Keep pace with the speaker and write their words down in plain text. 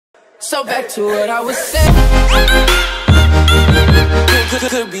So back to what I was saying.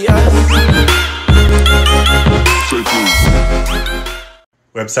 Could be us.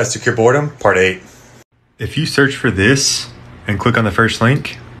 Website Secure Boredom, Part 8. If you search for this and click on the first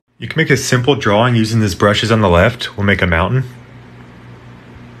link, you can make a simple drawing using these brushes on the left. We'll make a mountain.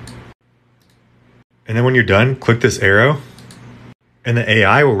 And then when you're done, click this arrow. And the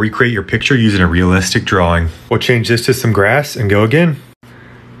AI will recreate your picture using a realistic drawing. We'll change this to some grass and go again.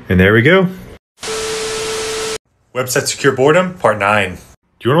 And there we go. Website Secure Boredom, Part 9.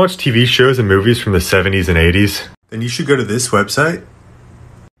 Do you want to watch TV shows and movies from the 70s and 80s? Then you should go to this website.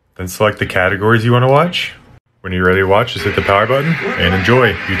 Then select the categories you want to watch. When you're ready to watch, just hit the power button and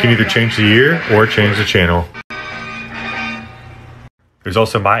enjoy. You can either change the year or change the channel. There's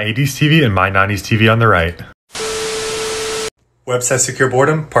also My 80s TV and My 90s TV on the right. Website Secure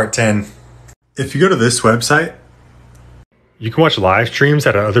Boredom, Part 10. If you go to this website, you can watch live streams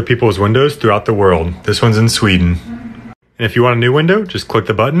out of other people's windows throughout the world. This one's in Sweden. And if you want a new window, just click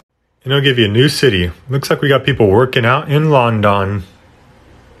the button and it'll give you a new city. Looks like we got people working out in London.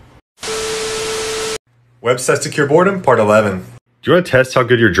 Website Secure Boredom, Part 11. Do you want to test how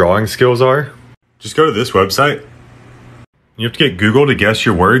good your drawing skills are? Just go to this website. You have to get Google to guess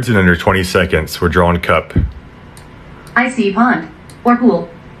your words in under 20 seconds. We're drawing cup. I see pond. Or pool.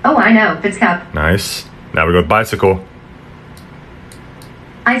 Oh, I know. It's cup. Nice. Now we go with bicycle.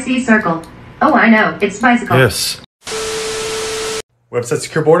 I see circle. Oh, I know. It's bicycle. Yes. Website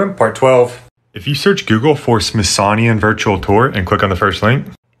Secure Boredom, Part 12. If you search Google for Smithsonian Virtual Tour and click on the first link,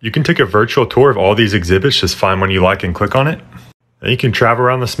 you can take a virtual tour of all these exhibits. Just find one you like and click on it. Then you can travel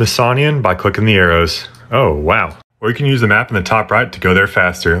around the Smithsonian by clicking the arrows. Oh, wow. Or you can use the map in the top right to go there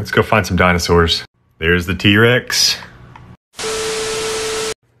faster. Let's go find some dinosaurs. There's the T-Rex.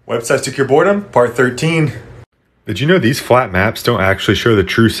 Website Secure Boredom, Part 13. Did you know these flat maps don't actually show the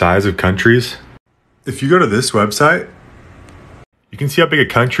true size of countries? If you go to this website, you can see how big a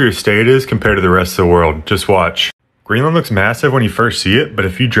country or state is compared to the rest of the world. Just watch. Greenland looks massive when you first see it, but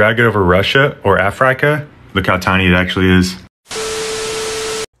if you drag it over Russia or Africa, look how tiny it actually is.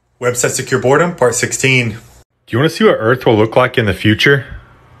 Website Secure Boredom, Part 16. Do you want to see what Earth will look like in the future?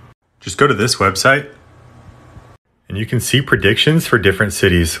 Just go to this website, and you can see predictions for different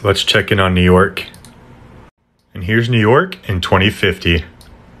cities. Let's check in on New York. And here's New York in 2050.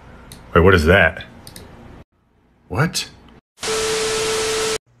 Wait, what is that? What?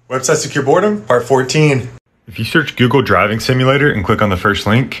 Website Secure Boredom, Part 14. If you search Google Driving Simulator and click on the first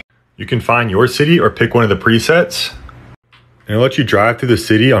link, you can find your city or pick one of the presets. And it'll let you drive through the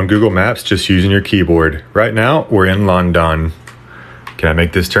city on Google Maps just using your keyboard. Right now, we're in London. Can I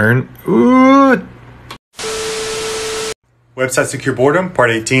make this turn? Ooh! Website Secure Boredom,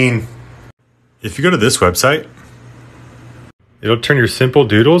 Part 18. If you go to this website, it'll turn your simple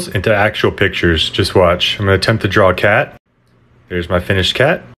doodles into actual pictures. Just watch. I'm going to attempt to draw a cat. There's my finished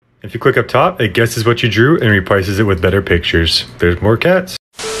cat. If you click up top, it guesses what you drew and replaces it with better pictures. There's more cats.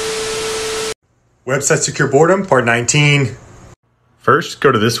 Website Secure Boredom, Part 19. First,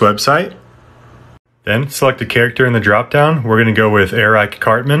 go to this website. Then select a character in the dropdown. We're going to go with Eric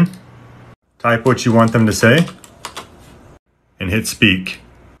Cartman. Type what you want them to say. And hit speak.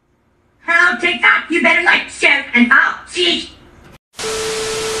 How TikTok, you better like, share, and oh, geez.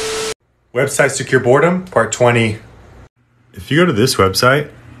 Website Secure Boredom, Part 20. If you go to this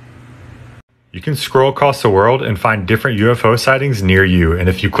website, you can scroll across the world and find different UFO sightings near you. And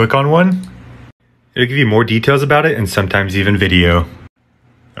if you click on one, it'll give you more details about it and sometimes even video.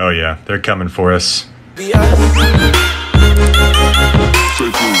 Oh yeah, they're coming for us. Be us.